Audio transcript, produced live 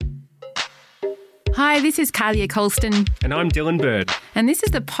Hi, this is Kalia Colston. And I'm Dylan Bird. And this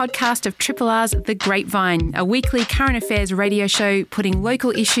is the podcast of Triple R's The Grapevine, a weekly current affairs radio show putting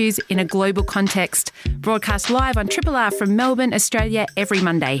local issues in a global context. Broadcast live on Triple R from Melbourne, Australia, every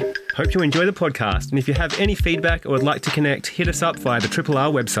Monday. Hope you enjoy the podcast. And if you have any feedback or would like to connect, hit us up via the Triple R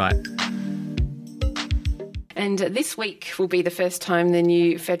website. And this week will be the first time the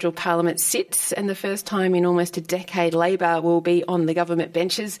new federal parliament sits, and the first time in almost a decade Labor will be on the government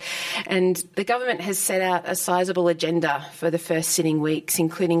benches. And the government has set out a sizable agenda for the first sitting weeks,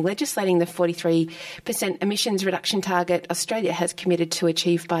 including legislating the 43% emissions reduction target Australia has committed to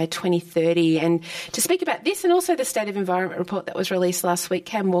achieve by 2030. And to speak about this and also the State of Environment report that was released last week,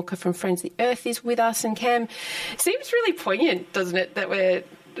 Cam Walker from Friends of the Earth is with us. And Cam, it seems really poignant, doesn't it, that we're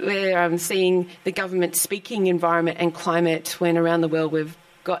seeing the government speaking environment and climate when around the world we've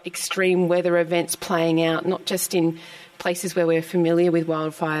got extreme weather events playing out, not just in places where we're familiar with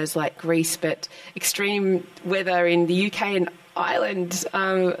wildfires like Greece, but extreme weather in the UK and Ireland.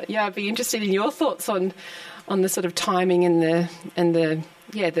 I'd be interested in your thoughts on the sort of timing and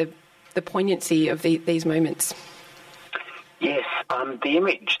the poignancy of these moments. Yes, the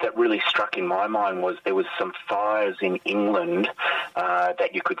image that really struck in my mind was there was some fires in England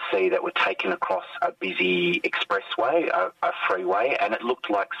that you could see that were taken across a busy expressway, a freeway, and it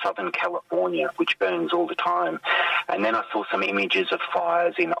looked like Southern California, which burns all the time. And then I saw some images of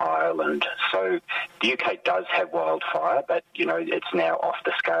fires in Ireland. So the UK does have wildfire, but, it's now off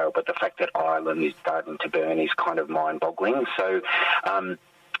the scale. But the fact that Ireland is starting to burn is kind of mind-boggling. So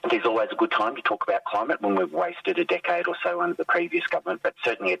there's always a good time to talk about climate when we've wasted a decade or so under the previous government, but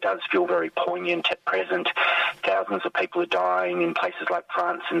certainly it does feel very poignant at present. Thousands of people are dying in places like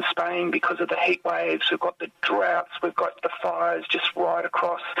France and Spain because of the heat waves. We've got the droughts, we've got the fires just right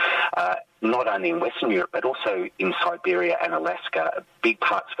across, not only in Western Europe, but also in Siberia and Alaska. Big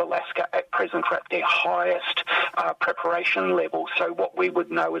parts of Alaska at present are at their highest preparation level. So what we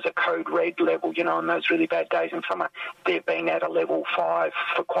would know as a code red level, on those really bad days in summer, they've been at a level 5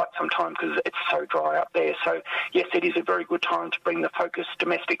 for quite some time because it's so dry up there. So, yes, it is a very good time to bring the focus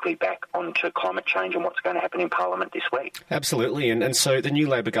domestically back onto climate change and what's going to happen in Parliament this week. Absolutely. And so the new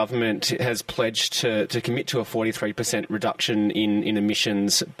Labor government has pledged to commit to a 43% reduction in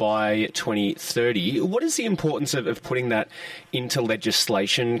emissions by 2030. What is the importance of putting that into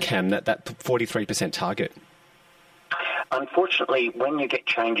legislation, Cam, that 43% target? Unfortunately, when you get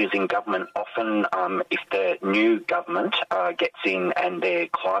changes in government, often if the new government gets in and they're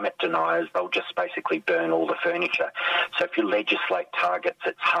climate deniers, they'll just basically burn all the furniture. So if you legislate targets,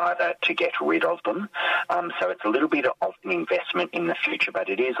 it's harder to get rid of them. So it's a little bit of an investment in the future, but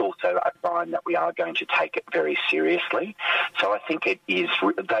it is also a sign that we are going to take it very seriously. So I think it is,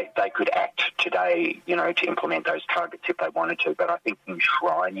 they could act today, to implement those targets if they wanted to, but I think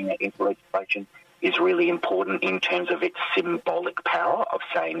enshrining it into legislation is really important in terms of its symbolic power of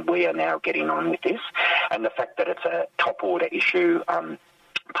saying we are now getting on with this. And the fact that it's a top-order issue,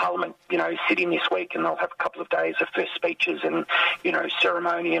 Parliament, sitting this week, and they'll have a couple of days of first speeches and,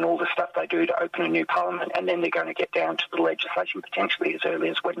 ceremony and all the stuff they do to open a new Parliament, and then they're going to get down to the legislation potentially as early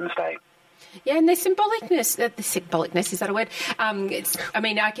as Wednesday. Yeah, and the symbolicness, is that a word?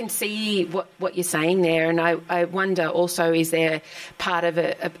 I can see what you're saying there, and I wonder also, is there part of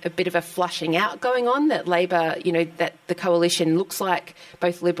a bit of a flushing out going on that Labor, that the coalition looks like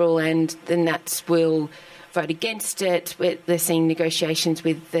both Liberal and the Nats will vote against it? They're seeing negotiations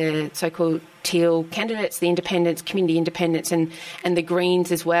with the so-called teal candidates, the independents, community independents, and the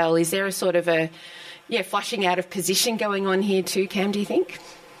Greens as well. Is there a sort of flushing out of position going on here too, Cam, do you think?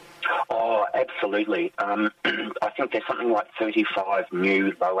 Oh, absolutely. I think there's something like 35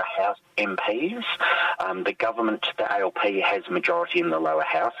 new lower house MPs. The government, the ALP, has majority in the lower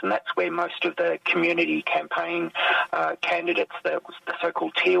house, and that's where most of the community campaign candidates, the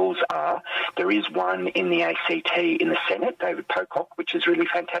so-called teals, are. There is one in the ACT in the Senate, David Pocock, which is really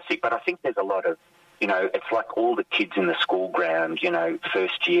fantastic, but I think there's a lot of it's like all the kids in the school ground,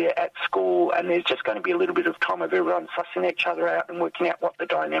 first year at school, and there's just going to be a little bit of time of everyone sussing each other out and working out what the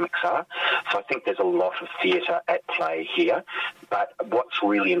dynamics are. So I think there's a lot of theatre at play here. But what's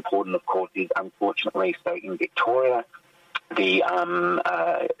really important, of course, is unfortunately, so in Victoria, the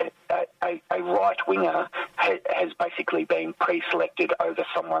a right-winger has basically been pre-selected over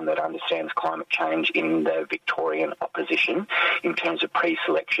someone that understands climate change in the Victorian opposition in terms of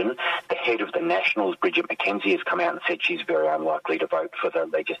pre-selection. The head of the Nationals, Mckenzie, has come out and said she's very unlikely to vote for the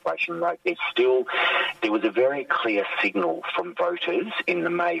legislation. There was a very clear signal from voters in the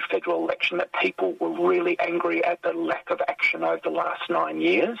May federal election that people were really angry at the lack of action over the last 9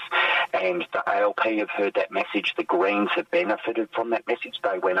 years, and the ALP have heard that message. The Greens have benefited from that message.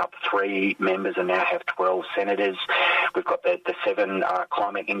 They went up 3 members and now have 12 senators. We've got the 7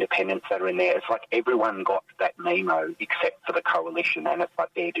 climate independents that are in there. It's like everyone got that memo except for the coalition, and it's like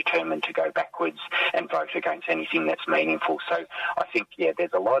they're determined to go backwards and vote against anything that's meaningful. So I think,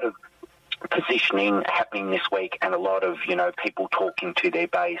 there's a lot of positioning happening this week, and a lot of, people talking to their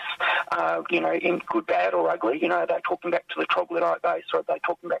base, in good, bad or ugly. Are they talking back to the troglodyte base, or are they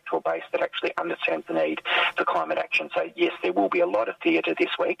talking back to a base that actually understands the need for climate action? So yes, there will be a lot of theatre this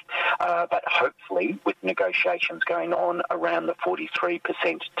week, but hopefully with negotiations going on around the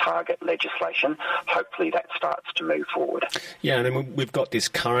 43% target legislation, hopefully that starts to move forward. Yeah, and then we've got this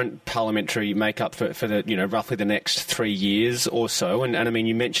current parliamentary makeup for the, roughly the next 3 years or so, and I mean,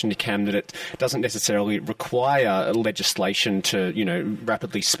 you mentioned, Cam, that it doesn't necessarily require legislation to,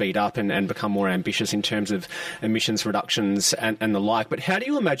 rapidly speed up and become more ambitious in terms of emissions reductions and the like. But how do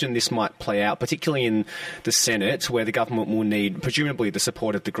you imagine this might play out, particularly in the Senate, where the government will need, presumably, the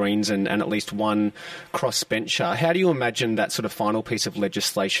support of the Greens and at least one crossbencher? How do you imagine that sort of final piece of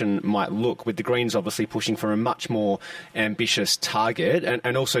legislation might look, with the Greens obviously pushing for a much more ambitious target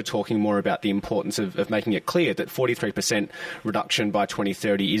and also talking more about the importance of making it clear that 43% reduction by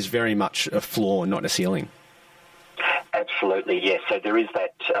 2030 is very much a floor, not a ceiling? Absolutely, yes. So there is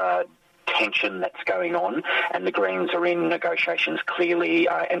that tension that's going on, and the Greens are in negotiations clearly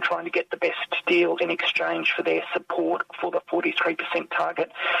and trying to get the best deal in exchange for their support for the 43% target.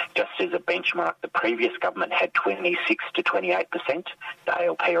 Just as a benchmark, the previous government had 26 to 28%. The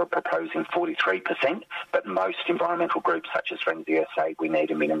ALP are proposing 43%, but most environmental groups such as Friends of the Earth say we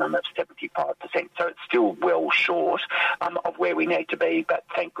need a minimum of 75%. So it's still well short of where we need to be, but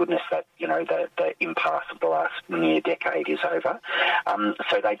thank goodness that, the impasse of the last near decade is over.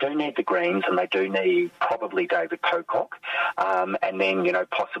 So they do need the Greens, and they do need probably David Pocock, and then,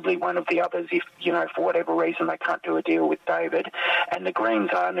 possibly one of the others if, for whatever reason they can't do a deal with David. And the Greens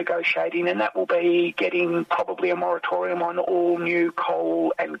are negotiating, and that will be getting probably a moratorium on all new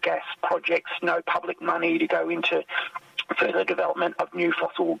coal and gas projects, no public money to go into further development of new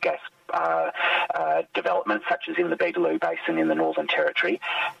fossil gas developments, such as in the Beetaloo Basin in the Northern Territory.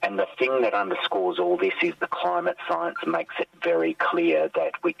 And the thing that underscores all this is the climate science makes it very clear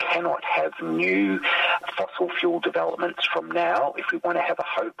that we cannot have new fossil fuel developments from now if we want to have a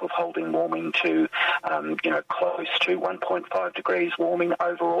hope of holding warming to, close to 1.5 degrees warming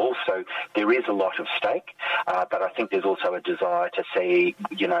overall. So there is a lot of stake, but I think there's also a desire to see,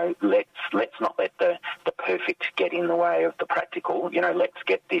 let's not let the perfect get in the way of the practical. Let's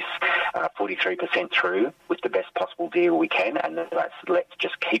get this 43% through with the best possible deal we can, and let's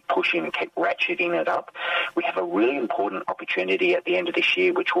just keep pushing and keep ratcheting it up. We have a really important opportunity at the end of this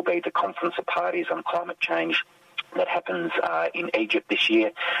year, which will be the Conference of Parties on Climate Change that happens in Egypt this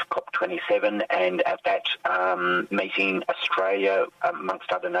year, COP27, and at that meeting, Australia,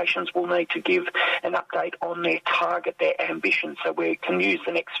 amongst other nations, will need to give an update on their target, their ambition. So we can use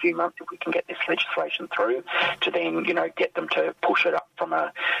the next few months, if we can get this legislation through, to then, get them to push it up from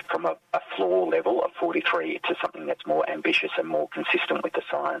a floor level of 43 to something that's more ambitious and more consistent with the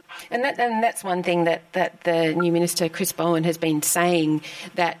science. And that's one thing that the new Minister, Chris Bowen, has been saying,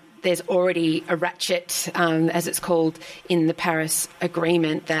 that there's already a ratchet, as it's called, in the Paris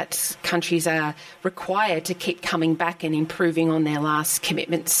Agreement, that countries are required to keep coming back and improving on their last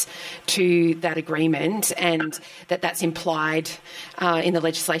commitments to that agreement, and that's implied in the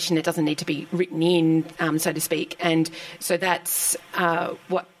legislation. It doesn't need to be written in, so to speak. And so that's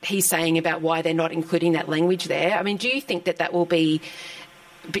what he's saying about why they're not including that language there. I mean, do you think that will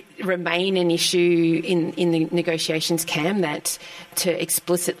remain an issue in the negotiations, Cam, that to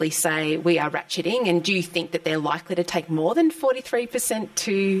explicitly say we are ratcheting? And do you think that they're likely to take more than 43%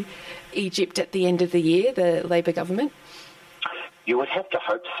 to Egypt at the end of the year, the Labor government? You would have to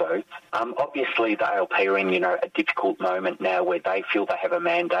hope so. Obviously, the ALP are in, a difficult moment now where they feel they have a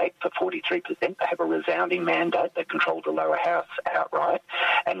mandate for 43%. They have a resounding mandate. They control the lower house outright.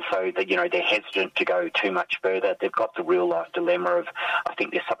 And so, they're hesitant to go too much further. They've got the real-life dilemma of, I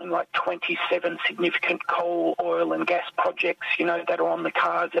think there's something like 27 significant coal, oil and gas projects, that are on the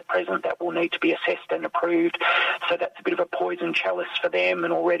cards at present that will need to be assessed and approved. So that's a bit of a poison chalice for them.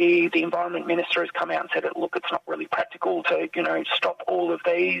 And already the Environment Minister has come out and said, look, it's not really practical to, stop all of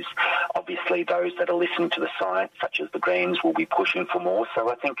these. Obviously, obviously those that are listening to the science, such as the Greens, will be pushing for more.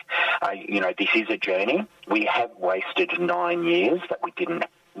 So I think, this is a journey. We have wasted 9 years that we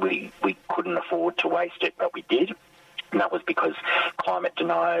couldn't afford to waste it, but we did. And that was because climate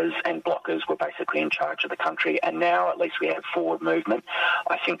deniers and blockers were basically in charge of the country. And now at least we have forward movement.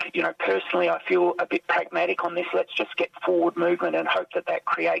 I think, personally, I feel a bit pragmatic on this. Let's just get forward movement and hope that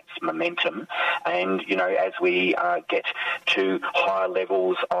creates momentum. And, as we get to higher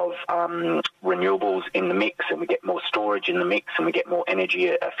levels of renewables in the mix, and we get more storage in the mix, and we get more energy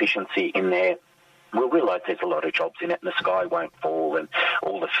efficiency in there, we'll realise there's a lot of jobs in it and the sky won't fall, and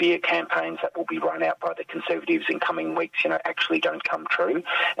all the fear campaigns that will be run out by the Conservatives in coming weeks, actually don't come true,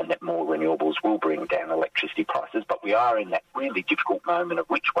 and that more renewables will bring down electricity prices. But we are in that really difficult moment of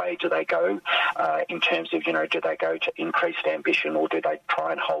which way do they go in terms of, do they go to increased ambition or do they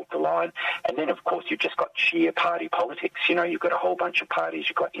try and hold the line? And then, of course, you've just got sheer party politics. You've got a whole bunch of parties.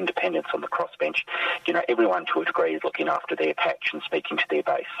 You've got independents on the crossbench. Everyone to a degree is looking after their patch and speaking to their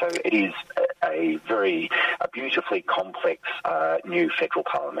base. So it is a beautifully complex new federal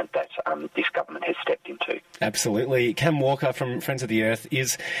parliament that this government has stepped into. Absolutely. Cam Walker from Friends of the Earth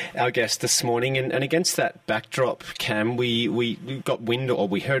is our guest this morning, and against that backdrop, Cam, we got wind, or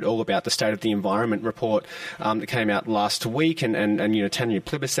we heard all about the State of the Environment report that came out last week, and Tanya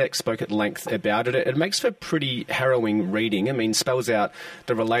Plibersek spoke at length about it. It makes for pretty harrowing reading. I mean, spells out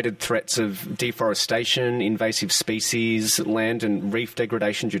the related threats of deforestation, invasive species, land and reef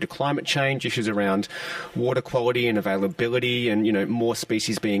degradation due to climate change, issues around water quality and availability, and more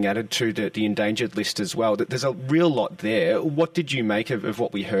species being added to the endangered list as well. There's a real lot there. What did you make of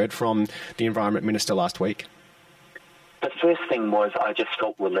what we heard from the Environment Minister last week? The first thing was I just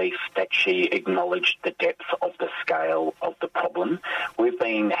felt relief that she acknowledged the depth of the scale of the problem. We've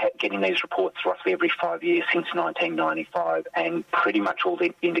been getting these reports roughly every 5 years since 1995, and pretty much all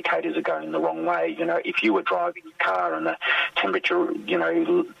the indicators are going the wrong way. If you were driving your car and the temperature,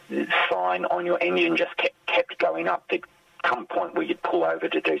 sign on your engine just kept going up, there'd come a point where you'd pull over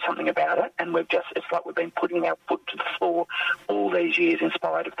to do something about it, and it's like we've been putting our foot to the floor all these years in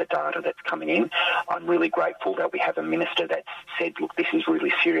spite of the data that's coming in. I'm really grateful that we have a minister that's said, look, this is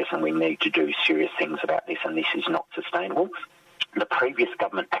really serious and we need to do serious things about this, and this is not sustainable. The previous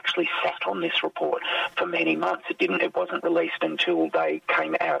government actually sat on this report for many months. It wasn't released until they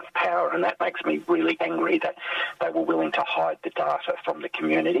came out of power, and that makes me really angry that they were willing to hide the data from the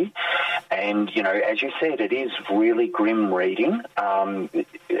community. And, as you said, it is really grim reading.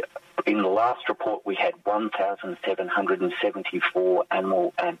 In the last report, we had 1,774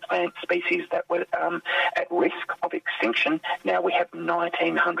 animal and plant species that were at risk of extinction. Now we have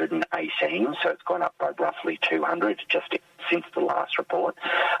 1,918, so it's gone up by roughly 200 just since the last report.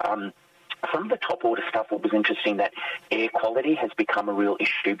 Some of the top order stuff, it was interesting that air quality has become a real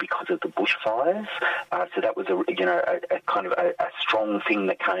issue because of the bushfires. So that was a kind of a strong thing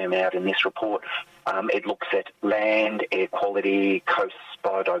that came out in this report. It looks at land, air quality, coast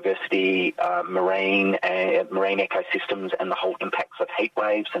biodiversity, marine ecosystems, and the whole impacts of heat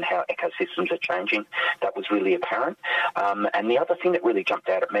waves and how ecosystems are changing. That was really apparent. And the other thing that really jumped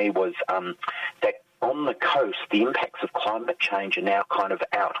out at me was that on the coast, the impacts of climate change are now kind of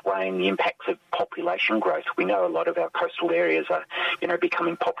outweighing the impacts of population growth. We know a lot of our coastal areas are,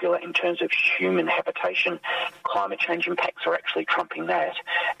 becoming popular in terms of human habitation. Climate change impacts are actually trumping that.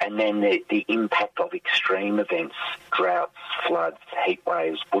 And then the impact of extreme events, droughts, floods, heat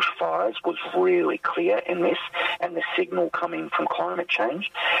waves, bushfires was really clear in this, and the signal coming from climate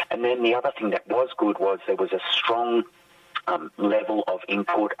change. And then the other thing that was good was there was a strong level of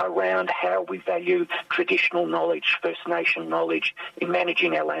input around how we value traditional knowledge, First Nation knowledge in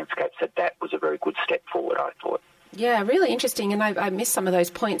managing our landscape. So that was a very good step forward, I thought. Yeah, really interesting, and I missed some of those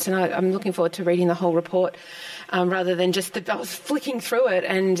points, and I'm looking forward to reading the whole report rather than just I was flicking through it,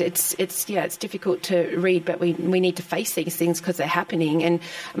 and it's difficult to read, but we need to face these things because they're happening. And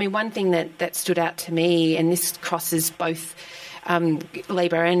I mean, one thing that stood out to me, and this crosses both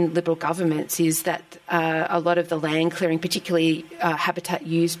Labor and Liberal governments, is that a lot of the land clearing, particularly habitat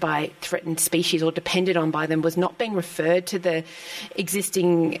used by threatened species or depended on by them, was not being referred to the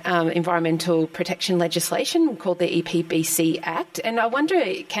existing environmental protection legislation called the EPBC Act. And I wonder,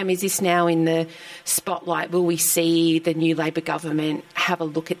 Cam, is this now in the spotlight? Will we see the new Labor government have a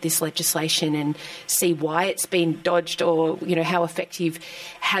look at this legislation and see why it's been dodged, or how effective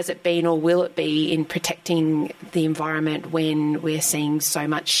has it been or will it be in protecting the environment when we're seeing so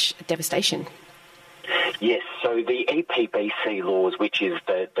much devastation? Yes, so the EPBC laws, which is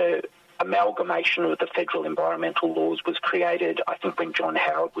the amalgamation of the federal environmental laws was created, I think, when John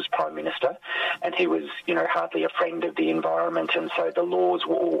Howard was Prime Minister, and he was, hardly a friend of the environment, and so the laws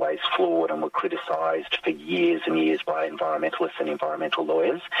were always flawed and were criticised for years and years by environmentalists and environmental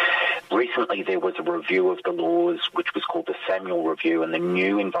lawyers. Recently, there was a review of the laws, which was called the Samuel Review, and the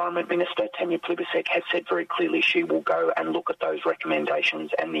new Environment Minister, Tanya Plibersek, has said very clearly she will go and look at those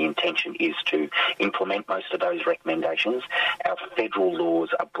recommendations, and the intention is to implement most of those recommendations. Our federal laws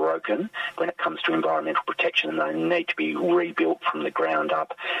are broken when it comes to environmental protection, and they need to be rebuilt from the ground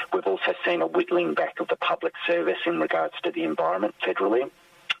up. We've also seen a whittling back of the public service in regards to the environment federally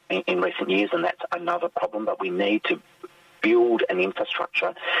in recent years, and that's another problem, but we need to build an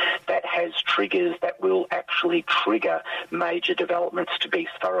infrastructure that has triggers that will actually trigger major developments to be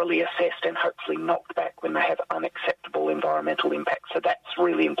thoroughly assessed and hopefully knocked back when they have unacceptable environmental impacts. So that's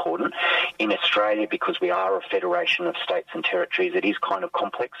really important. In Australia, because we are a federation of states and territories, it is kind of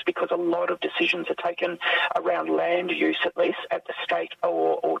complex because a lot of decisions are taken around land use, at least at the state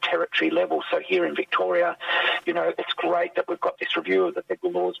or territory level. So here in Victoria, it's great that we've got this review of the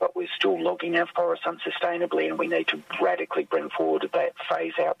federal laws, but we're still logging our forests unsustainably, and we need to radically bring forward that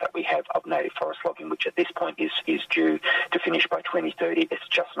phase out that we have of native forest logging, which at this point is due to finish by 2030. It's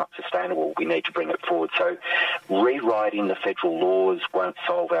just not sustainable. We need to bring it forward. So rewriting the federal laws won't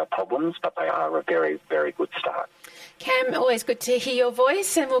solve our problems, but they are a very, very good start. Cam, always good to hear your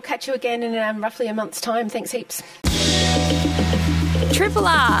voice, and we'll catch you again in roughly a month's time. Thanks heaps. Triple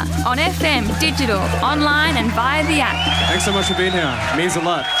R on FM, digital, online and via the app. Thanks so much for being here. It means a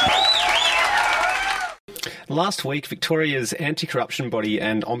lot. Last week, Victoria's anti-corruption body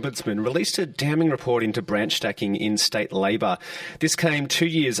and Ombudsman released a damning report into branch stacking in state Labor. This came 2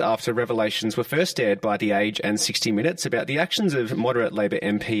 years after revelations were first aired by The Age and 60 Minutes about the actions of moderate Labor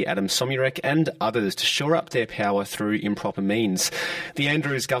MP Adam Somyurek and others to shore up their power through improper means. The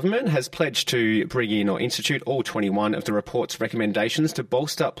Andrews government has pledged to bring in or institute all 21 of the report's recommendations to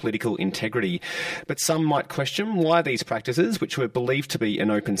bolster political integrity. But some might question why these practices, which were believed to be an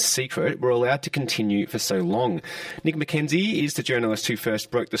open secret, were allowed to continue for so long. Nick Mckenzie is the journalist who first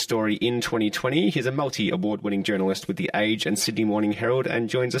broke the story in 2020. He's a multi-award-winning journalist with The Age and Sydney Morning Herald and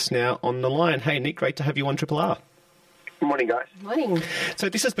joins us now on the line. Hey, Nick, great to have you on Triple R. Good morning, guys. Morning. So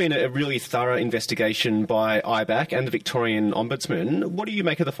this has been a really thorough investigation by IBAC and the Victorian Ombudsman. What do you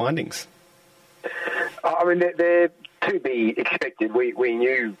make of the findings? I mean, they're to be expected. We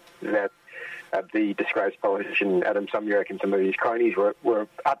knew that the disgraced politician Adam Somyurek and some of his cronies were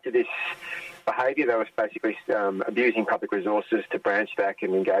up to this behaviour. They were basically abusing public resources to branch stack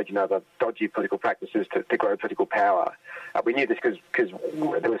and engage in other dodgy political practices to grow political power. We knew this because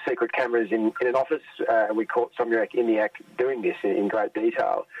there were secret cameras in an office. We caught Somyurek in the act doing this in great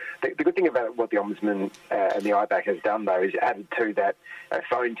detail. The good thing about what the Ombudsman and the IBAC has done, though, is added to that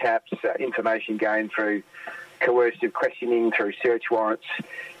phone taps, information gained through coercive questioning, through search warrants,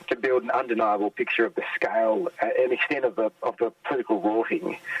 to build an undeniable picture of the scale and extent of the political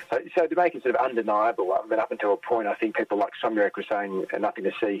rorting. So to make it sort of undeniable, I mean, up until a point, I think people like Somyurek were saying nothing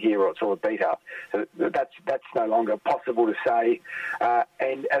to see here, or it's all a beat up. So that's no longer possible to say.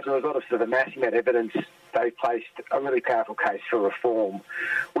 And as a result of sort of amassing that evidence, they placed a really powerful case for reform,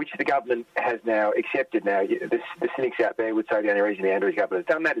 which the government has now accepted. Now, the cynics out there would say the only reason the Andrews government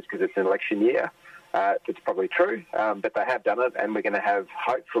has done that is because it's an election year. It's probably true, but they have done it, and we're going to have,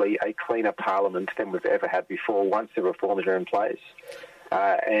 hopefully, a cleaner parliament than we've ever had before once the reforms are in place.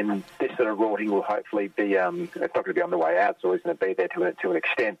 And this sort of rorting will hopefully be, it's not going to be on the way out, it's always going to be there to an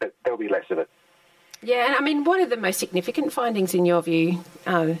extent, but there'll be less of it. Yeah, and I mean, what are the most significant findings in your view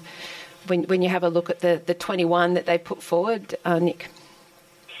when you have a look at the 21 that they put forward, Nick?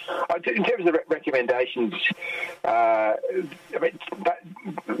 In terms of recommendations, I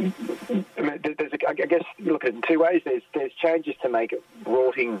guess you look at it in two ways. There's changes to make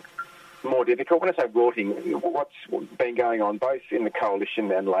rorting more difficult. When I say rorting, what's been going on both in the Coalition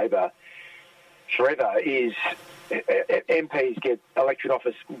and Labor forever is MPs get electorate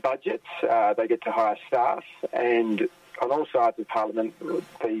office budgets, they get to hire staff, and on all sides of Parliament,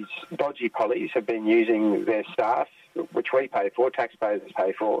 these dodgy pollies have been using their staff, which we pay for, taxpayers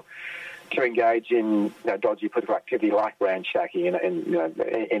pay for, to engage in dodgy political activity like branch stacking and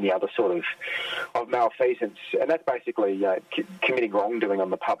any other sort of malfeasance. And that's basically committing wrongdoing on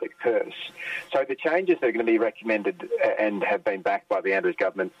the public purse. So the changes that are going to be recommended and have been backed by the Andrews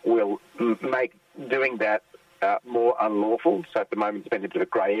government will make doing that more unlawful. So at the moment it's been a bit of a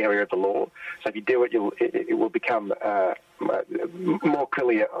grey area of the law. So if you do it, it will become more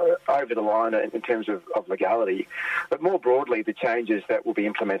clearly over the line in terms of legality. But more broadly, the changes that will be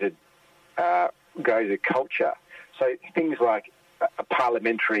implemented go to culture. So things like a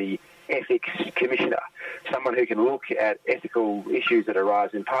parliamentary ethics commissioner, someone who can look at ethical issues that arise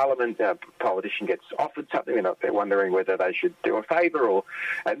in Parliament. A politician gets offered something, they're wondering whether they should do a favour, or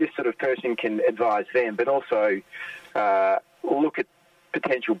this sort of person can advise them, but also look at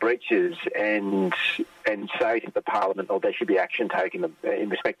potential breaches and say to the Parliament, there should be action taken in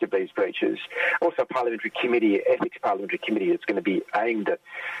respect of these breaches. Also, ethics parliamentary committee that's going to be aimed at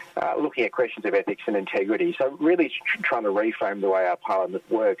looking at questions of ethics and integrity. So really trying to reframe the way our Parliament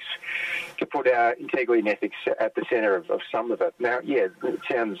works to put our integrity and ethics at the centre of some of it. Now, it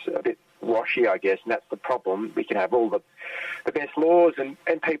sounds a bit washy, I guess, and that's the problem. We can have all the best laws and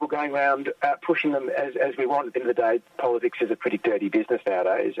people going around pushing them as we want. At the end of the day, politics is a pretty dirty business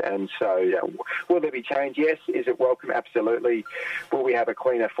nowadays, and so will there be change? Yes. Is it welcome? Absolutely. Will we have a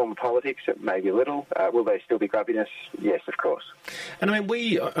cleaner form of politics? Maybe a little. Will there still be grubbiness? Yes, of course. And I mean,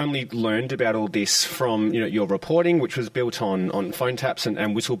 we only learned about all this from your reporting, which was built on phone taps and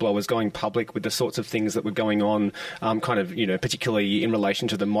whistleblowers going public with the sorts of things that were going on, particularly in relation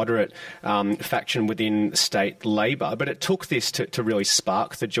to the moderate faction within state Labor. But it took this to really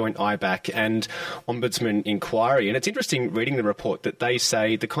spark the joint IBAC and Ombudsman inquiry. And it's interesting reading the report that they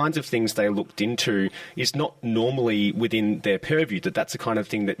say the kinds of things they looked into is not normally within their purview, that's the kind of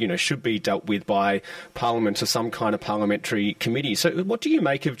thing that should be dealt with by Parliament or some kind of parliamentary committee. So what do you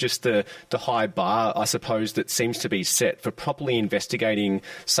make of just the high bar, I suppose, that seems to be set for properly investigating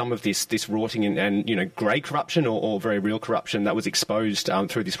some of this rorting and grey corruption or very real corruption that was exposed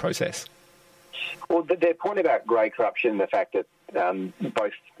through this process? Well, their point about grey corruption, the fact that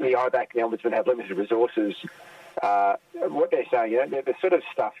both the IBAC and the Ombudsman have limited resources, what they're saying, the sort of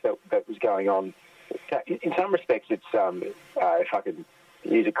stuff that was going on, in some respects it's, if I could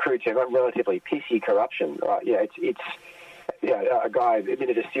use a crude term, relatively pissy corruption. It's a guy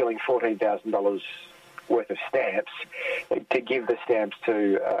admitted to stealing $14,000 worth of stamps to give the stamps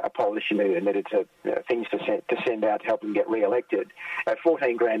to a politician who admitted to things to send out to help them get re-elected.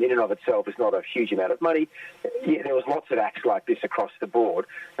 $14,000 in and of itself is not a huge amount of money. Yeah, there was lots of acts like this across the board,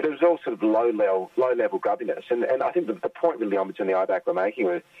 but it was all sort of low-level grubbiness. And I think the point really the Ombudsman and the IBAC were making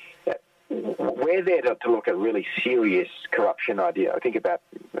was that we're there to look at really serious corruption idea. I think about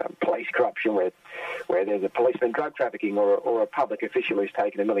police corruption where there's a policeman drug trafficking or a public official who's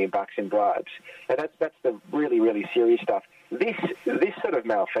taken $1 million in bribes. And that's the really, really serious stuff. This sort of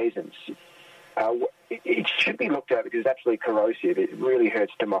malfeasance, it should be looked at because it's absolutely corrosive. It really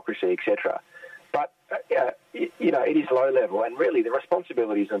hurts democracy, etc. But, it is low level, and really the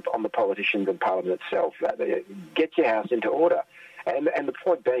responsibility is on the politicians and Parliament itself. Get your house into order. And the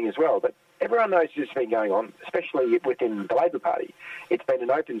point being as well that everyone knows this has been going on, especially within the Labor Party. It's been an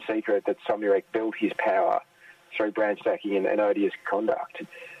open secret that Somyurek built his power through branch stacking and odious conduct.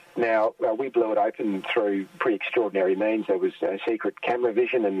 Now, we blew it open through pretty extraordinary means. There was secret camera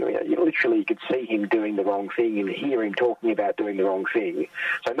vision, and you could see him doing the wrong thing and hear him talking about doing the wrong thing.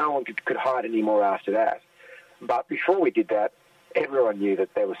 So no one could hide anymore after that. But before we did that, everyone knew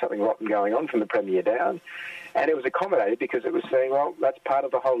that there was something rotten going on from the Premier down. And it was accommodated because it was saying, well, that's part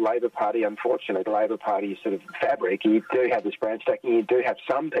of the whole Labor Party, unfortunately. The Labor Party sort of fabric. You do have this branch stacking. You do have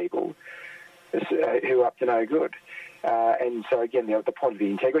some people who are up to no good. And so, again, the point of the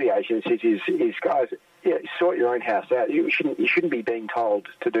integrity agency is guys, sort your own house out. You shouldn't be being told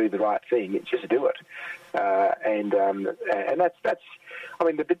to do the right thing. Just do it. And that's I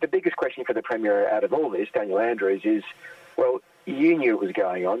mean, the biggest question for the Premier out of all this, Daniel Andrews, is, well, you knew it was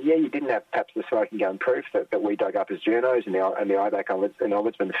going on. Yeah, you didn't have perhaps the smoking gun proof that we dug up as journos and the IBAC and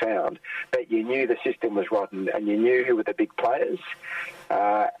Ombudsman found, but you knew the system was rotten and you knew who were the big players.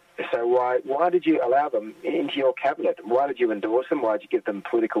 So why did you allow them into your cabinet? Why did you endorse them? Why did you give them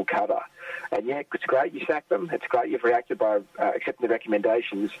political cover? And yeah, it's great you sacked them. It's great you've reacted by accepting the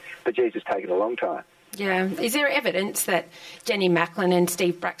recommendations, but geez, it's taken a long time. Yeah. Is there evidence that Jenny Macklin and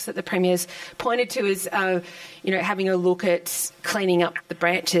Steve Bracks that the Premier's pointed to as, having a look at cleaning up the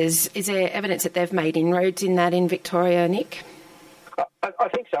branches, is there evidence that they've made inroads in that in Victoria, Nick? I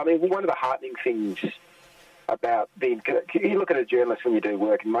think so. I mean, one of the heartening things about you look at a journalist when you do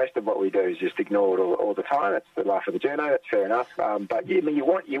work, and most of what we do is just ignored all the time. That's the life of a journo. That's fair enough. But you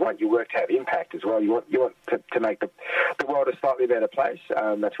want your work to have impact as well. You want to make the world a slightly better place.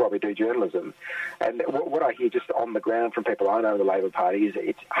 That's why we do journalism. And what I hear just on the ground from people I know in the Labor Party is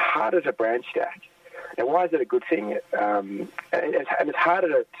it's harder to branch stack. Now, why is it a good thing? And it's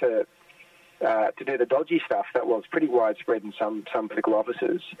harder to do the dodgy stuff that was pretty widespread in some political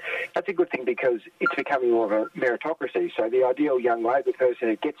offices. That's a good thing because it's becoming more of a meritocracy. So the ideal young Labor person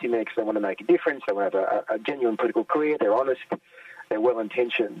who gets in there because they want to make a difference, they want to have a genuine political career, they're honest, they're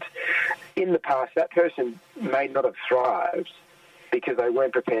well-intentioned. In the past, that person may not have thrived because they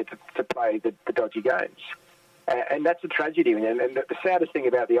weren't prepared to play the dodgy games. And that's a tragedy. And the saddest thing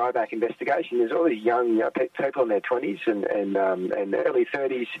about the IBAC investigation is all these young people in their 20s and early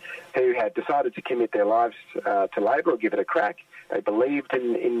 30s who had decided to commit their lives to Labor or give it a crack. They believed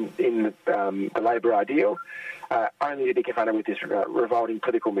in the Labor ideal, only to be confronted with this revolting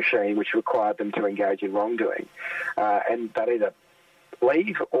political machine which required them to engage in wrongdoing. And that either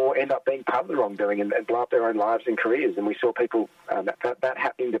leave or end up being part of the wrongdoing and blow up their own lives and careers. And we saw people that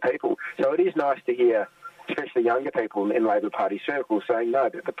happening to people. So it is nice to hear, especially younger people in Labor Party circles, saying, no,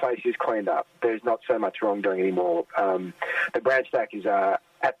 the place is cleaned up. There's not so much wrongdoing anymore. The branch stackers are,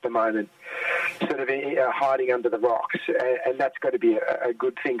 at the moment, sort of hiding under the rocks, and that's got to be a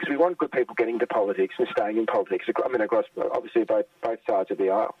good thing, because we want good people getting into politics and staying in politics. I mean, across, obviously, both sides of the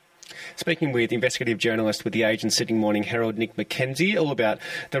aisle. Speaking with investigative journalist with the Age and Sydney Morning Herald, Mckenzie, all about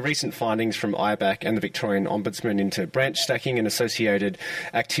the recent findings from IBAC and the Victorian Ombudsman into branch stacking and associated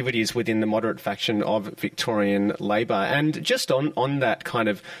activities within the moderate faction of Victorian Labor. And just on that kind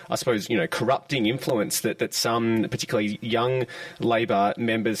of, I suppose, corrupting influence that some, particularly young Labor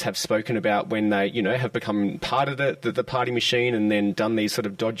members, have spoken about when they, have become part of the party machine and then done these sort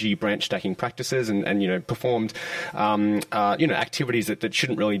of dodgy branch stacking practices and performed, activities that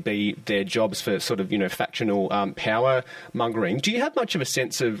shouldn't really be their jobs for sort of, factional power mongering. Do you have much of a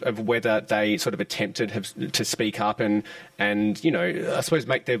sense of whether they sort of attempted to speak up and I suppose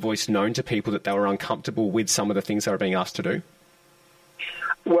make their voice known to people that they were uncomfortable with some of the things they were being asked to do?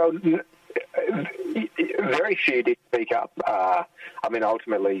 Well, very few did speak up.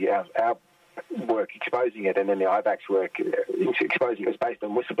 Ultimately, our work exposing it and then the IBAC's work exposing it was based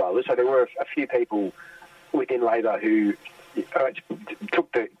on whistleblowers. So there were a few people within Labor who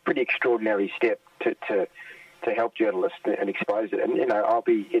took the pretty extraordinary step to help journalists and expose it. And, I'll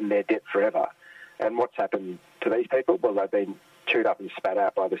be in their debt forever. And what's happened to these people? Well, they've been chewed up and spat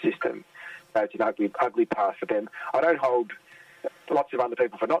out by the system. So it's an ugly path for them. I don't hold lots of other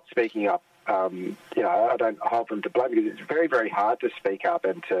people for not speaking up. I don't hold them to blame, because it's very, very hard to speak up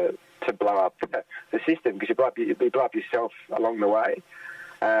and to blow up the system, because you blow up yourself along the way.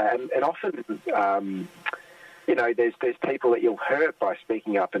 And often... there's people that you'll hurt by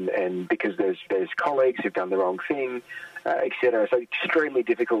speaking up, and because there's colleagues who've done the wrong thing, etc. So extremely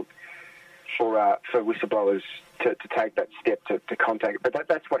difficult for whistleblowers to take that step to contact. But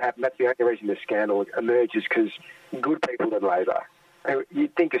that's what happened. That's the only reason the scandal emerges, because good people in Labor,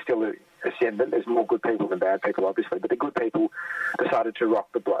 you'd think are still ascendant. There's more good people than bad people, obviously, but the good people decided to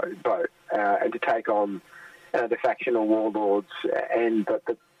rock the boat and to take on the factional warlords and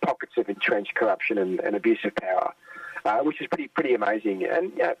the pockets of entrenched corruption and abuse of power, which is pretty amazing.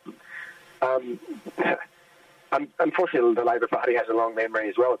 And unfortunately, the Labor Party has a long memory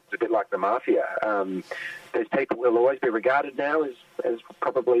as well. It's a bit like the mafia. There's people who will always be regarded now as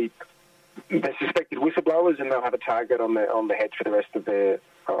probably the suspected whistleblowers, and they'll have a target on their heads for the rest of their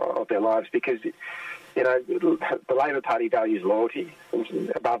lives, because the Labor Party values loyalty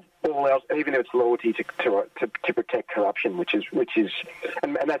above all else, even if it's loyalty to protect corruption, which is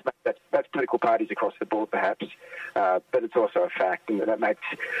and that's political parties across the board, perhaps, but it's also a fact, and that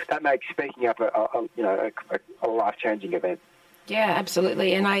makes speaking up a life-changing event. Yeah,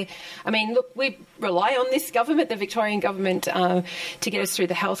 absolutely. And I mean, look, we rely on this government, the Victorian government, to get us through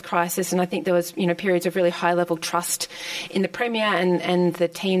the health crisis. And I think there was, periods of really high-level trust in the Premier and the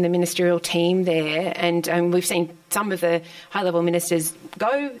team, the ministerial team there. And we've seen some of the high-level ministers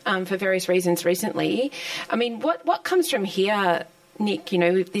go for various reasons recently. I mean, what comes from here, Nick?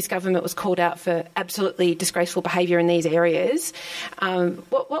 This government was called out for absolutely disgraceful behaviour in these areas.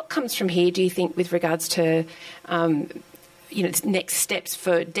 What comes from here, do you think, with regards to next steps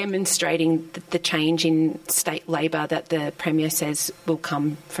for demonstrating the change in state Labor that the Premier says will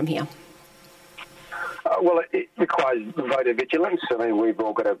come from here? Well, it requires voter vigilance. I mean, we've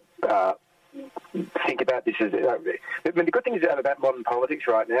all got to think about this. The good thing is about modern politics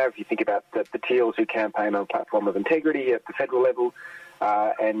right now, if you think about the Teals who campaign on a platform of integrity at the federal level,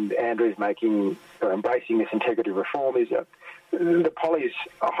 and Andrew's embracing this integrity reform, is the pollies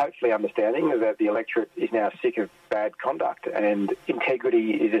are hopefully understanding that the electorate is now sick of bad conduct, and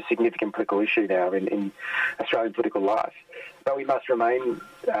integrity is a significant political issue now in Australian political life. But we must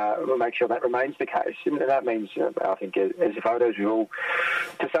we'll make sure that remains the case. And that means, I think, as voters, we've all,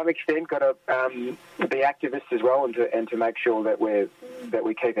 to some extent, got to be activists as well, and to make sure that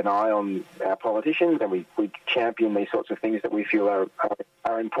we keep an eye on our politicians, and we champion these sorts of things that we feel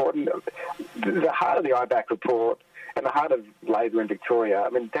are important. The heart of the IBAC report and the heart of Labor in Victoria, I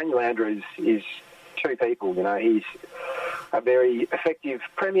mean, Daniel Andrews is two people. He's a very effective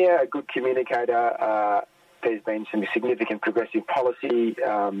Premier, a good communicator, there's been some significant progressive policy.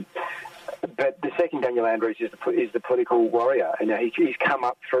 But the second, Daniel Andrews is the political warrior. And he's come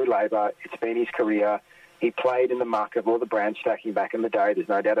up through Labor. It's been his career. He played in the muck of all the branch stacking back in the day. There's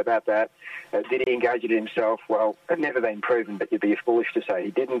no doubt about that. Did he engage it himself? Well, it's never been proven, but you'd be foolish to say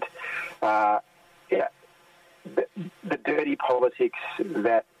he didn't. The dirty politics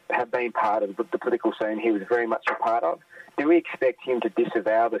that have been part of the political scene he was very much a part of. Do we expect him to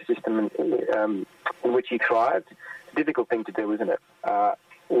disavow the system in which he thrived? It's a difficult thing to do, isn't it?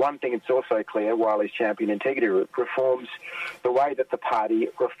 One thing that's also clear, while he's championed integrity reforms, the way that the party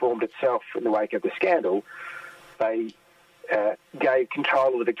reformed itself in the wake of the scandal, they gave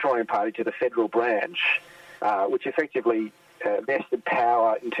control of the Victorian Party to the federal branch, which effectively vested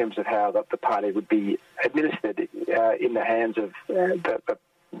power in terms of how the party would be administered in the hands of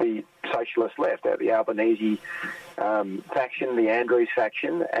the socialist left, the Albanese faction, the Andrews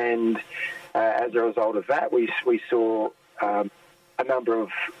faction, and as a result of that, we saw a number of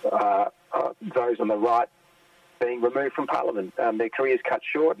those on the right being removed from Parliament, their careers cut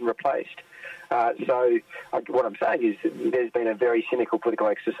short and replaced. So what I'm saying is there's been a very cynical political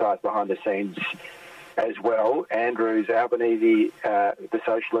exercise behind the scenes as well. Andrews, Albanese, the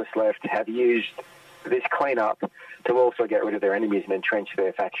socialist left have used this clean-up to also get rid of their enemies and entrench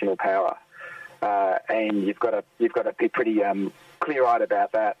their factional power. And you've got to be pretty clear-eyed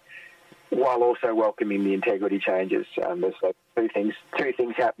about that, while also welcoming the integrity changes. There's two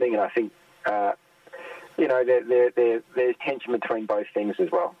things happening, and I think there's tension between both things as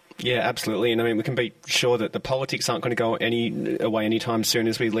well. Yeah, absolutely. And I mean, we can be sure that the politics aren't going to go away anytime soon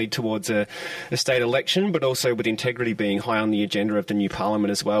as we lead towards a state election, but also with integrity being high on the agenda of the new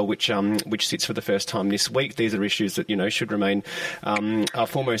parliament as well, which sits for the first time this week. These are issues that, should remain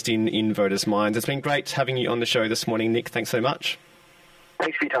foremost in voters' minds. It's been great having you on the show this morning, Nick. Thanks so much.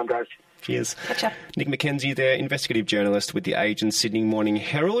 Thanks for your time, guys. Cheers. Gotcha. Nick Mckenzie there, investigative journalist with the Age and Sydney Morning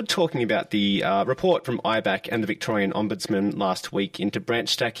Herald, talking about the report from IBAC and the Victorian Ombudsman last week into branch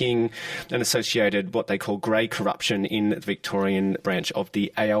stacking and associated what they call grey corruption in the Victorian branch of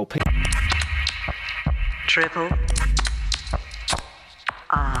the ALP. Triple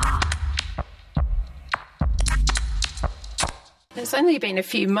R. It's only been a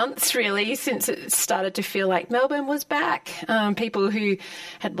few months, really, since it started to feel like Melbourne was back. People who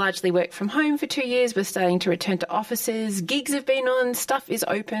had largely worked from home for 2 years were starting to return to offices. Gigs have been on, stuff is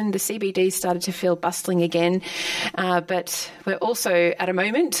open, the CBD started to feel bustling again. But we're also at a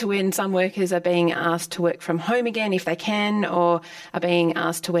moment when some workers are being asked to work from home again if they can, or are being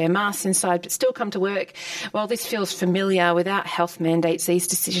asked to wear masks inside but still come to work. While this feels familiar, without health mandates, these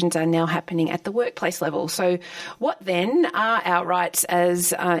decisions are now happening at the workplace level. So what then are our rights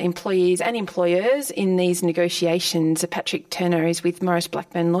as employees and employers in these negotiations? Patrick Turner is with Maurice and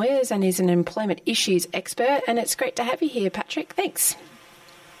Blackburn lawyers and is an employment issues expert, and it's great to have you here, Patrick. Thanks.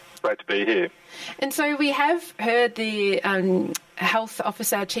 Great to be here. And so we have heard the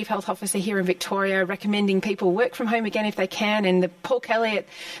Chief Health Officer here in Victoria recommending people work from home again if they can, and Paul Kelly at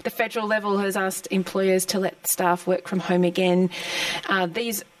the federal level has asked employers to let staff work from home again.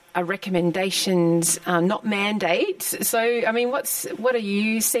 These are recommendations, not mandates. So, I mean, what are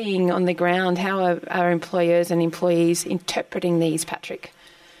you seeing on the ground? How are employers and employees interpreting these, Patrick?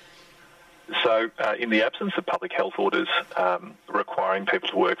 So, in the absence of public health orders requiring people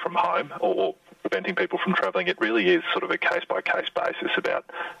to work from home or preventing people from travelling, it really is sort of a case-by-case basis about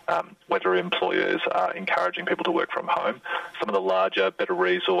whether employers are encouraging people to work from home. Some of the larger, better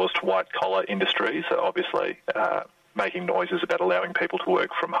resourced, white-collar industries are obviously making noises about allowing people to work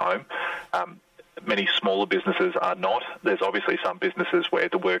from home. Many smaller businesses are not. There's obviously some businesses where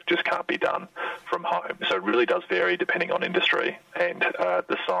the work just can't be done from home. So it really does vary depending on industry and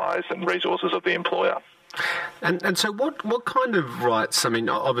the size and resources of the employer. And so what kind of rights, I mean,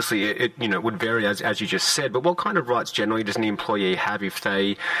 obviously it would vary as you just said, but what kind of rights generally does an employee have if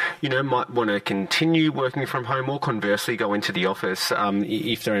they, might want to continue working from home or conversely go into the office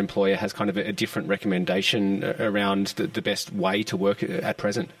if their employer has kind of a different recommendation around the best way to work at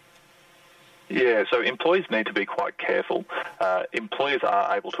present? Yeah, so employees need to be quite careful. Employers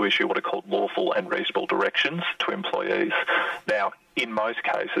are able to issue what are called lawful and reasonable directions to employees. Now, in most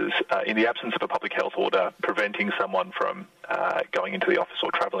cases, in the absence of a public health order preventing someone from going into the office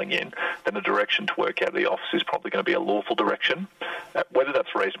or travelling in, then the direction to work out of the office is probably going to be a lawful direction. Whether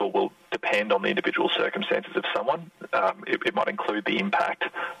that's reasonable will depend on the individual circumstances of someone. It might include the impact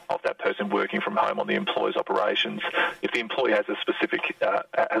of that person working from home on the employer's operations. If the employee has a specific,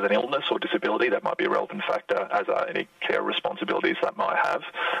 has an illness or disability, that might be a relevant factor, as are any care responsibilities that might have.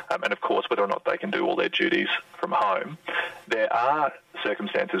 And of course, whether or not they can do all their duties from home. There are are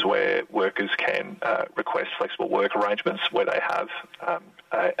circumstances where workers can request flexible work arrangements where they have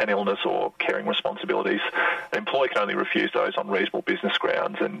an illness or caring responsibilities. An employer can only refuse those on reasonable business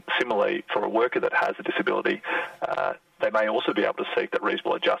grounds, and similarly, for a worker that has a disability, they may also be able to seek that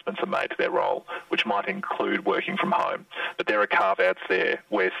reasonable adjustments are made to their role, which might include working from home. But there are carve-outs there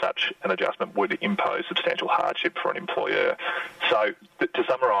where such an adjustment would impose substantial hardship for an employer. So, to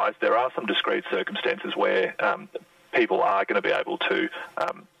summarise, there are some discrete circumstances where people are going to be able to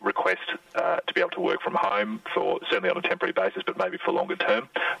request to be able to work from home, for certainly on a temporary basis, but maybe for longer term.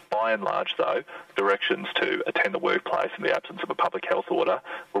 By and large, though, directions to attend the workplace in the absence of a public health order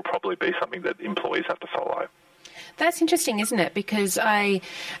will probably be something that employees have to follow. That's interesting, isn't it? Because I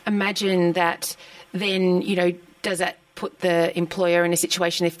imagine that then, does that put the employer in a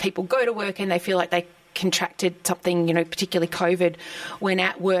situation if people go to work and they feel like they contracted something, particularly COVID, when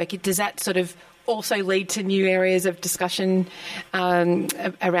at work, does that sort of also lead to new areas of discussion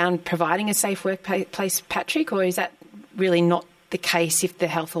around providing a safe workplace, Patrick, or is that really not the case if the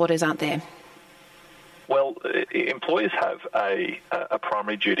health orders aren't there? Well, employers have a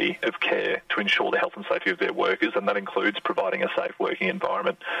primary duty of care to ensure the health and safety of their workers, and that includes providing a safe working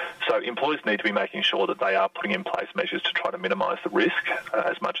environment. So employers need to be making sure that they are putting in place measures to try to minimise the risk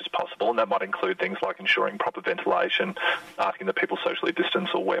as much as possible, and that might include things like ensuring proper ventilation, asking that people socially distance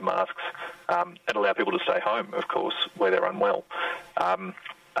or wear masks, and allow people to stay home, of course, where they're unwell.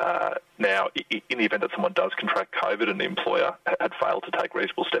 Now, in the event that someone does contract COVID and the employer had failed to take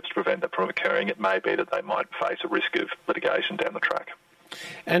reasonable steps to prevent that from occurring, it may be that they might face a risk of litigation down the track.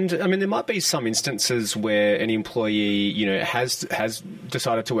 And, there might be some instances where an employee, has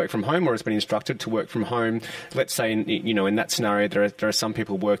decided to work from home or has been instructed to work from home. Let's say, in that scenario, there are some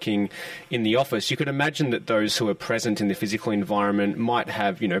people working in the office. You could imagine that those who are present in the physical environment might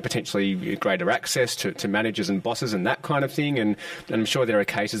have, potentially greater access to managers and bosses and that kind of thing. And I'm sure there are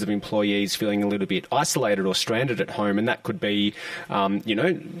cases of employees feeling a little bit isolated or stranded at home, and that could be,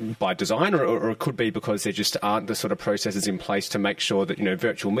 by design, or it could be because there just aren't the sort of processes in place to make sure that,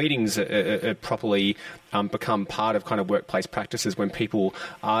 virtual meetings are properly become part of kind of workplace practices when people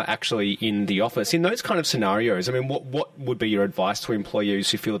are actually in the office. In those kind of scenarios, what would be your advice to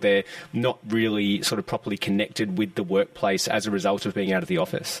employees who feel they're not really sort of properly connected with the workplace as a result of being out of the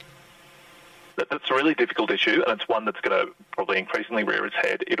office? That's a really difficult issue, and it's one that's going to probably increasingly rear its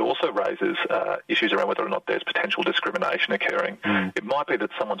head. It also raises issues around whether or not there's potential discrimination occurring. It might be that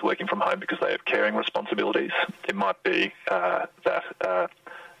someone's working from home because they have caring responsibilities. It might be that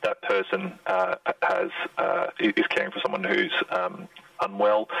that person is caring for someone who's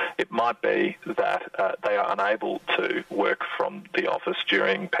unwell. It might be that they are unable to work from the office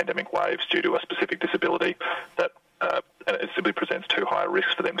during pandemic waves due to a specific disability that and it simply presents too high a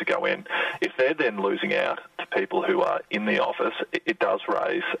risk for them to go in. If they're then losing out to people who are in the office, it does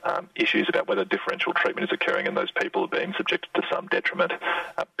raise issues about whether differential treatment is occurring and those people are being subjected to some detriment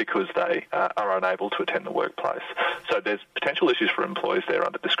because they are unable to attend the workplace. So there's potential issues for employees there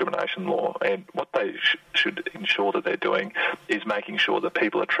under discrimination law, and what they should ensure that they're doing is making sure that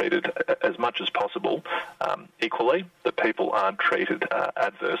people are treated as much as possible equally, that people aren't treated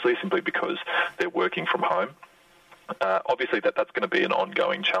adversely simply because they're working from home. Obviously, that's going to be an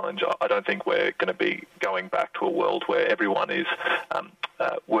ongoing challenge. I don't think we're going to be going back to a world where everyone is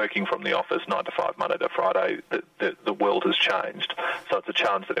working from the office 9 to 5, Monday to Friday. The world has changed. So it's a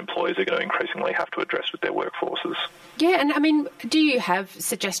challenge that employers are going to increasingly have to address with their workforces. Yeah, and do you have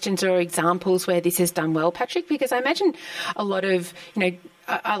suggestions or examples where this is done well, Patrick? Because I imagine a lot of,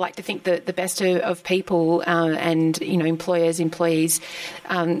 I like to think that the best of people and, employers, employees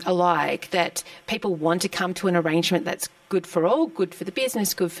alike, that people want to come to an arrangement that's good for all, good for the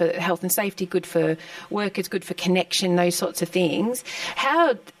business, good for health and safety, good for workers, good for connection, those sorts of things.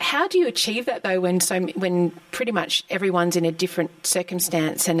 How do you achieve that, though, when pretty much everyone's in a different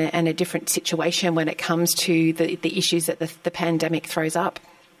circumstance and a different situation when it comes to the issues that the pandemic throws up?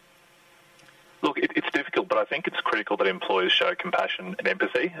 Look, it's difficult, but I think it's critical that employers show compassion and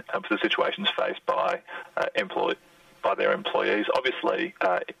empathy for the situations faced by their employees. Obviously,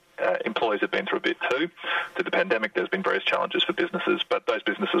 employees have been through a bit too. Through the pandemic, there's been various challenges for businesses, but those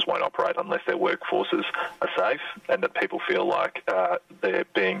businesses won't operate unless their workforces are safe and that people feel like they're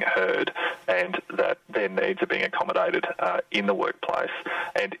being heard and that their needs are being accommodated in the workplace.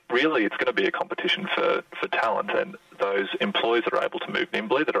 And really, it's going to be a competition for talent, and those employees that are able to move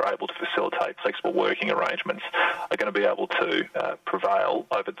nimbly, that are able to facilitate flexible working arrangements, are going to be able to prevail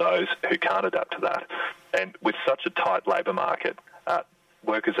over those who can't adapt to that. And with such a tight labour market,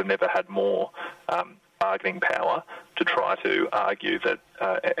 workers have never had more bargaining power to try to argue that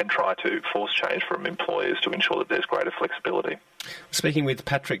and try to force change from employers to ensure that there's greater flexibility. Speaking with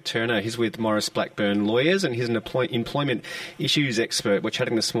Patrick Turner, he's with Maurice Blackburn Lawyers, and he's an employment issues expert. We're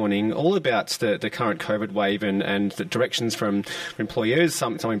chatting this morning all about the current COVID wave and the directions from employers,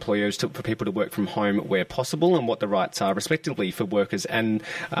 some employers for people to work from home where possible, and what the rights are, respectively, for workers and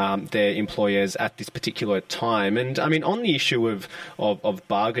their employers at this particular time. And I mean, on the issue of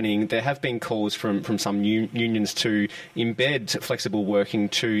bargaining, there have been calls from some unions to embed flexible working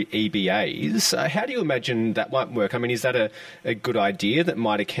to EBAs. How do you imagine that might work? I mean, is that a good idea that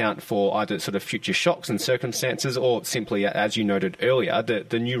might account for either sort of future shocks and circumstances, or simply, as you noted earlier,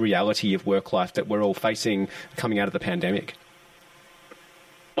 the new reality of work life that we're all facing coming out of the pandemic?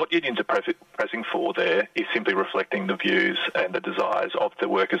 What unions are pressing for there is simply reflecting the views and the desires of the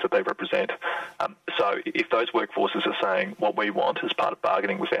workers that they represent. So if those workforces are saying what we want as part of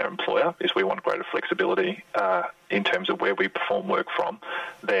bargaining with our employer is we want greater flexibility in terms of where we perform work from,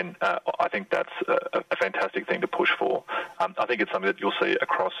 then I think that's a fantastic thing to push for. I think it's something that you'll see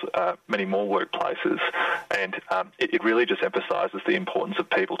across many more workplaces, and it really just emphasises the importance of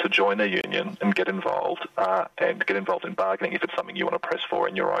people to join their union and get involved in bargaining if it's something you want to press for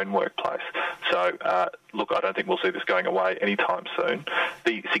in your own workplace. So, look, I don't think we'll see this going away anytime soon.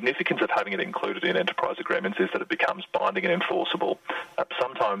 The significance of having it included in enterprise agreements is that it becomes binding and enforceable.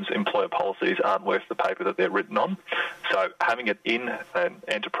 Sometimes employer policies aren't worth the paper that they're written on, so having it in an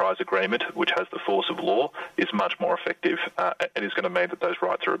enterprise agreement, which has the force of law, is much more effective and is going to mean that those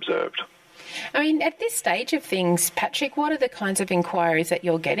rights are observed. I mean, at this stage of things, Patrick, what are the kinds of inquiries that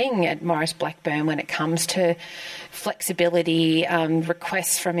you're getting at Maurice Blackburn when it comes to flexibility,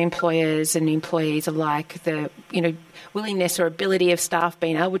 requests from employers and employees alike, the willingness or ability of staff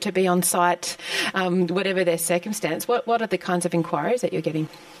being able to be on site, whatever their circumstance? What are the kinds of inquiries that you're getting?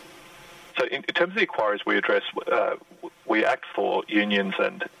 So in terms of the inquiries we address, we act for unions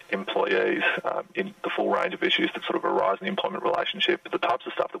and employees in the full range of issues that sort of arise in the employment relationship. But the types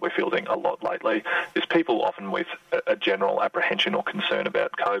of stuff that we're fielding a lot lately is people often with a general apprehension or concern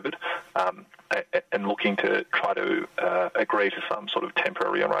about COVID and looking to try to agree to some sort of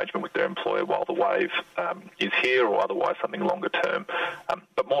temporary arrangement with their employer while the wave is here, or otherwise something longer term.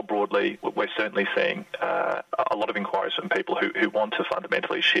 But more broadly, we're certainly seeing a lot of inquiries from people who want to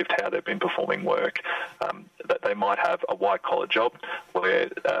fundamentally shift how they've been performing work. That they might have a white-collar job where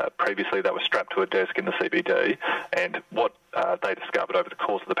previously they were strapped to a desk in the CBD, and what they discovered over the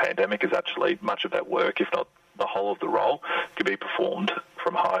course of the pandemic is actually much of that work, if not the whole of the role, can be performed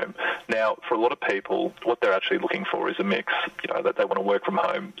from home. Now, for a lot of people, what they're actually looking for is a mix, that they want to work from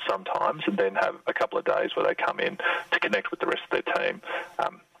home sometimes and then have a couple of days where they come in to connect with the rest of their team.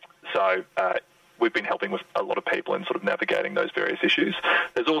 So we've been helping with a lot of people in sort of navigating those various issues.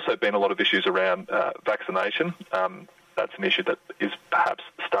 There's also been a lot of issues around vaccination. That's an issue that is perhaps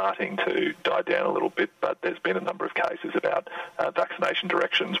starting to die down a little bit, but there's been a number of cases about vaccination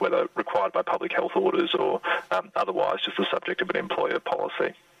directions, whether required by public health orders or otherwise just the subject of an employer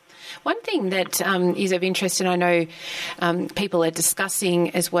policy. One thing that is of interest, and I know people are discussing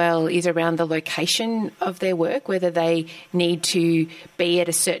as well, is around the location of their work, whether they need to be at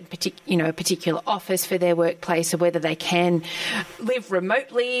a certain particular office for their workplace, or whether they can live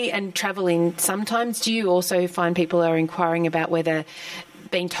remotely and travel in sometimes. Do you also find people are inquiring about whether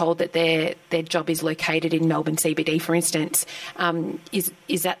being told that their job is located in Melbourne CBD, for instance,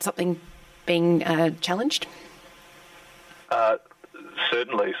 is that something being challenged?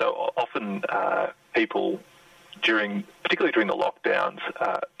 Certainly. So often people, particularly during the lockdowns,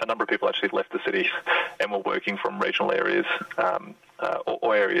 a number of people actually left the cities and were working from regional areas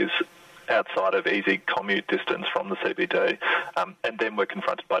or areas outside of easy commute distance from the CBD, and then were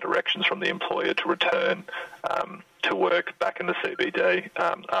confronted by directions from the employer to return to work back in the CBD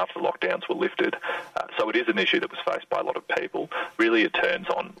after lockdowns were lifted. So it is an issue that was faced by a lot of people. Really, it turns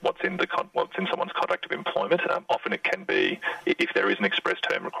on what's in someone's contract of employment. Often it can be, if there is an express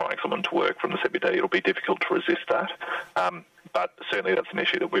term requiring someone to work from the CBD, it'll be difficult to resist that. But certainly that's an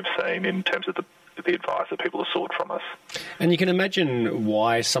issue that we've seen in terms of the advice that people have sought from us. And you can imagine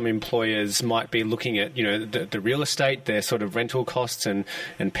why some employers might be looking at, the real estate, their sort of rental costs and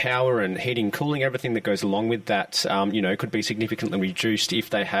power and heating, cooling, everything that goes along with that, could be significantly reduced if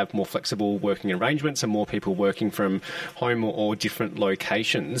they have more flexible working arrangements and more people working from home or different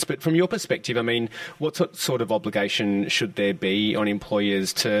locations. But from your perspective, I mean, what sort of obligation should there be on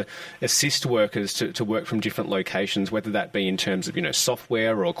employers to assist workers to work from different locations, whether that be in terms of,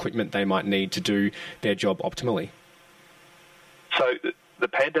 software or equipment they might need to do their job optimally? So the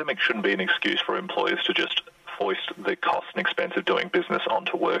pandemic shouldn't be an excuse for employers to just foist the cost and expense of doing business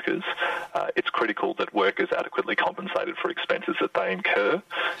onto workers. It's critical that workers are adequately compensated for expenses that they incur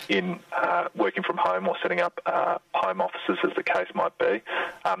in working from home or setting up home offices, as the case might be.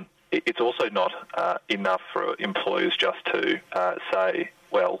 It's also not enough for employers just to say,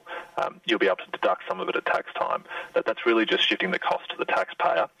 well, you'll be able to deduct some of it at tax time. That's really just shifting the cost to the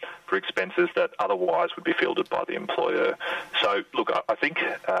taxpayer for expenses that otherwise would be fielded by the employer. So, look, I think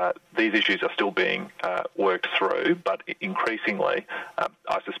these issues are still being worked through, but increasingly,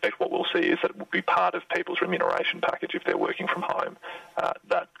 I suspect what we'll see is that it will be part of people's remuneration package if they're working from home.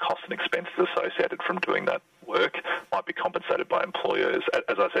 That cost and expenses associated from doing that work might be compensated by employers.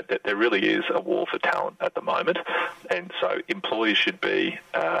 As I said, there really is a war for talent at the moment, and so employers should be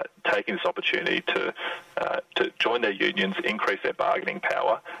taking this opportunity to join their unions, increase their bargaining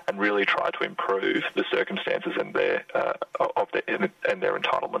power, and really try to improve the circumstances and their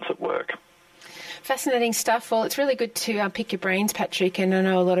entitlements at work. Fascinating stuff. Well, it's really good to pick your brains, Patrick, and I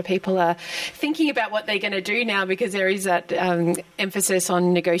know a lot of people are thinking about what they're going to do now because there is that emphasis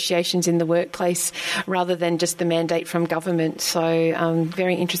on negotiations in the workplace rather than just the mandate from government. So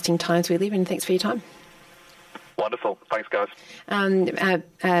very interesting times we live in. Thanks for your time. Wonderful. Thanks, guys.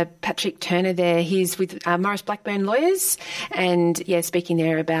 Patrick Turner there. He's with Maurice Blackburn Lawyers and, speaking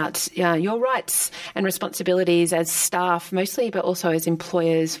there about your rights and responsibilities as staff mostly, but also as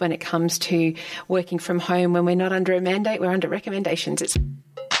employers when it comes to working from home. When we're not under a mandate, we're under recommendations.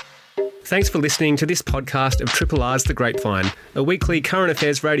 Thanks for listening to this podcast of Triple R's The Grapevine, a weekly current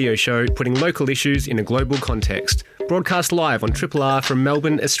affairs radio show putting local issues in a global context. Broadcast live on Triple R from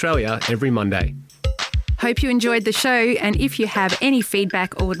Melbourne, Australia, every Monday. Hope you enjoyed the show, and if you have any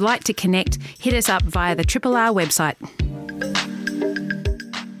feedback or would like to connect, hit us up via the Triple R website.